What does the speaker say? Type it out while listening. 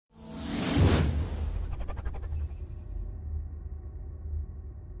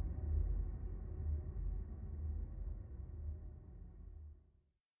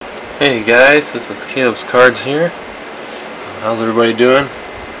Hey guys, this is Caleb's Cards here. How's everybody doing?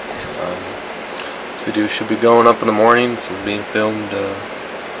 This video should be going up in the morning. This is being filmed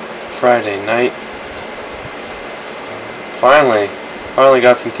Friday night. Finally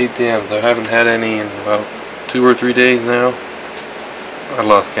got some TTMs. I haven't had any in about 2 or 3 days now. I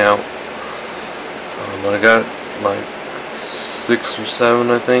lost count. But I got like 6 or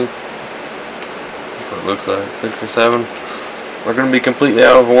 7, I think. That's what it looks like, 6 or 7. They're going to be completely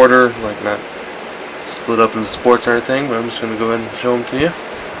out of order, like not split up into sports or anything, but I'm just going to go ahead and show them to you.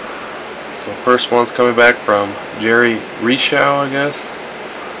 So first one's coming back from Jerry Reichow, I guess.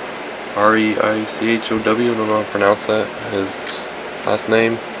 R-E-I-C-H-O-W, I don't know how to pronounce that, his last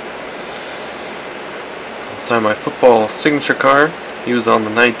name. I'll sign my football signature card. He was on the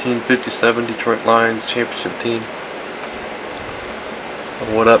 1957 Detroit Lions championship team.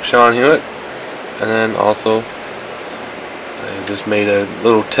 What up, Sean Hewitt? And then also, I just made a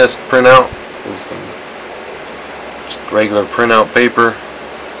little test printout with some just regular printout paper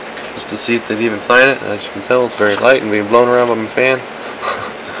just to see if they'd even sign it. As you can tell, it's very light and being blown around by my fan.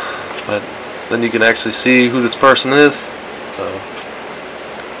 But then you can actually see who this person is. So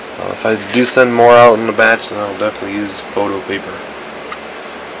if I do send more out in the batch, then I'll definitely use photo paper.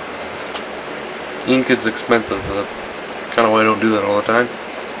 Ink is expensive, so that's kind of why I don't do that all the time.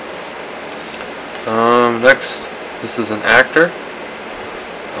 Next, this is an actor.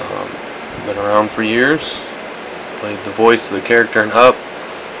 Been around for years. Played the voice of the character in Up.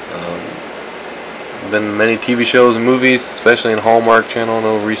 Been in many TV shows and movies, especially in Hallmark Channel. I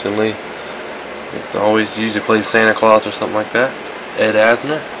know recently. It's always usually plays Santa Claus or something like that. Ed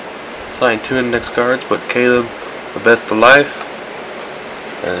Asner. Signed 2 index cards, but Caleb, the best of life.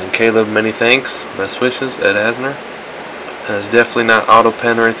 And Caleb, many thanks. Best wishes, Ed Asner. And it's definitely not auto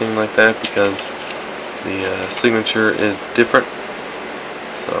pen or anything like that because the signature is different.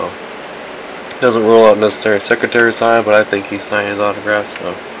 So it doesn't rule out necessary secretary sign, but I think he signed his autograph.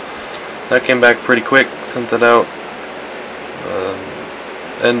 So that came back pretty quick. Sent that out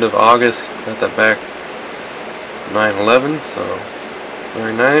end of August. Got that back 9/11. So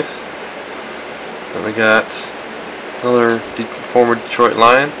very nice. Then we got another former Detroit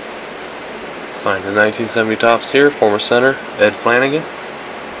Lion. Signed the 1970 tops here, former center, Ed Flanagan.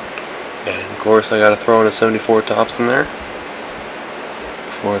 And of course I gotta throw in a 74 tops in there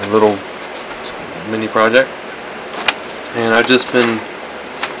for the little mini project. And I've just been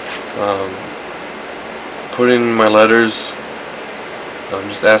putting my letters,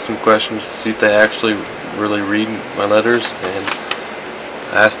 just asking questions to see if they actually really read my letters. And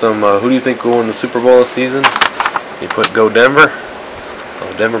I asked them, who do you think will win the Super Bowl this season? He put go Denver.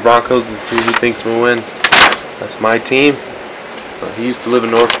 So Denver Broncos is who he thinks will win. That's my team. So he used to live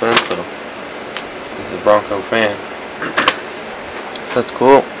in North Bend, so he's a Bronco fan. So that's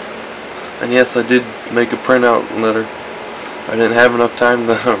cool. And yes, I did make a printout letter. I didn't have enough time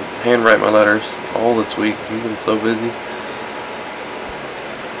to handwrite my letters all this week. I've been so busy.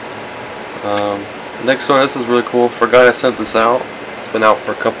 Next one, this is really cool. Forgot I sent this out. It's been out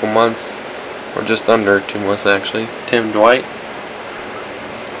for a couple months, or just under 2 months actually. Tim Dwight.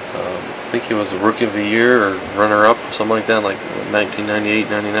 I think he was a Rookie of the Year or runner-up or something like that, like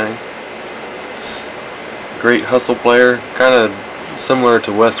 1998-99. Great hustle player, kind of similar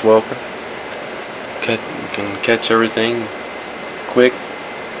to Wes Welker. Can catch everything quick.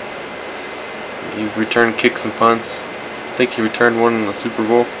 He returned kicks and punts. I think he returned one in the Super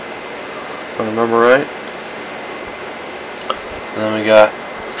Bowl, if I remember right. And then we got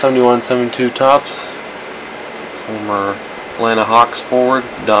 71-72 tops. Former Atlanta Hawks forward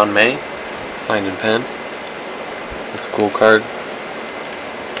Don May. Signed in pen. That's a cool card.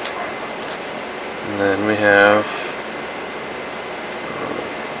 And then we have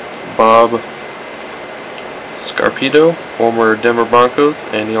Bob Scarpito, former Denver Broncos,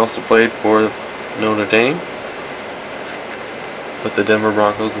 and he also played for Notre Dame with the Denver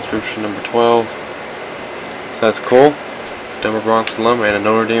Broncos inscription number 12. So that's cool. Denver Broncos alum and a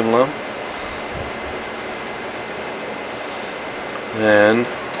Notre Dame alum. Then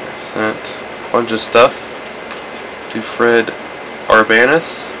I sent a bunch of stuff to Fred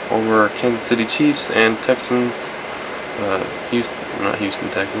Arbanis, former Kansas City Chiefs and Texans, Houston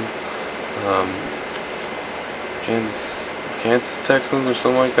Texans, Kansas Texans or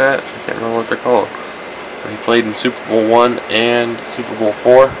something like that. I can't remember what they're called. He played in Super Bowl 1 and Super Bowl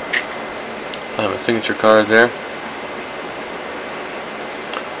 4. Signed my signature card there.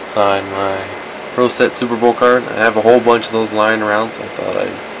 Signed my Pro Set Super Bowl card. I have a whole bunch of those lying around, so I thought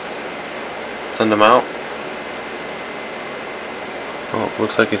I'd send them out. Oh,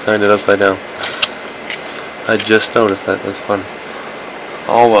 looks like he signed it upside down. I just noticed that. That's funny.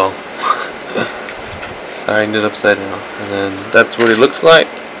 Oh well. signed it upside down. And then that's what it looks like.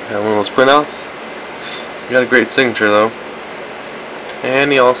 Got one of those printouts. Got a great signature though.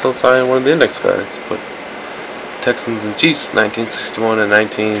 And he also signed one of the index cards. Put Texans and Chiefs, 1961 and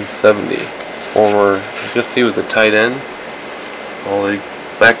 1970. Former, I guess he was a tight end. Well,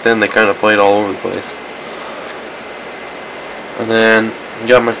 back then they kind of played all over the place. And then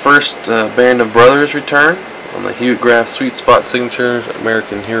got my first Band of Brothers return on the Hewitt Graf Sweet Spot Signatures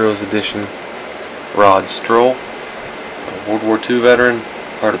American Heroes Edition. Rod Stroll, a World War II veteran,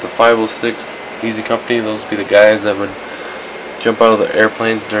 part of the 506th Easy Company. Those would be the guys that would jump out of the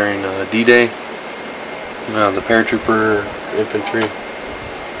airplanes during D-Day. The paratrooper infantry.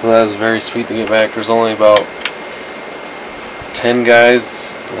 Well, that was very sweet to get back. There's only about 10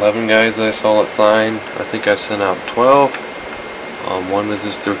 guys, 11 guys that I saw that signed. I think I sent out 12. One was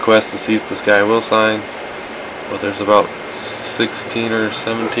just a request to see if this guy will sign. But there's about 16 or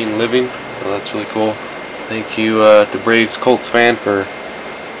 17 living, so that's really cool. Thank you to Bravescoltsfan for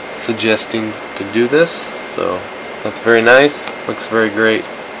suggesting to do this. So that's very nice. Looks very great.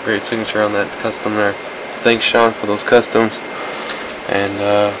 Great signature on that custom there. So thanks, Sean, for those customs. And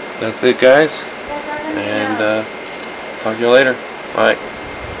that's it, guys. And talk to you later. Bye.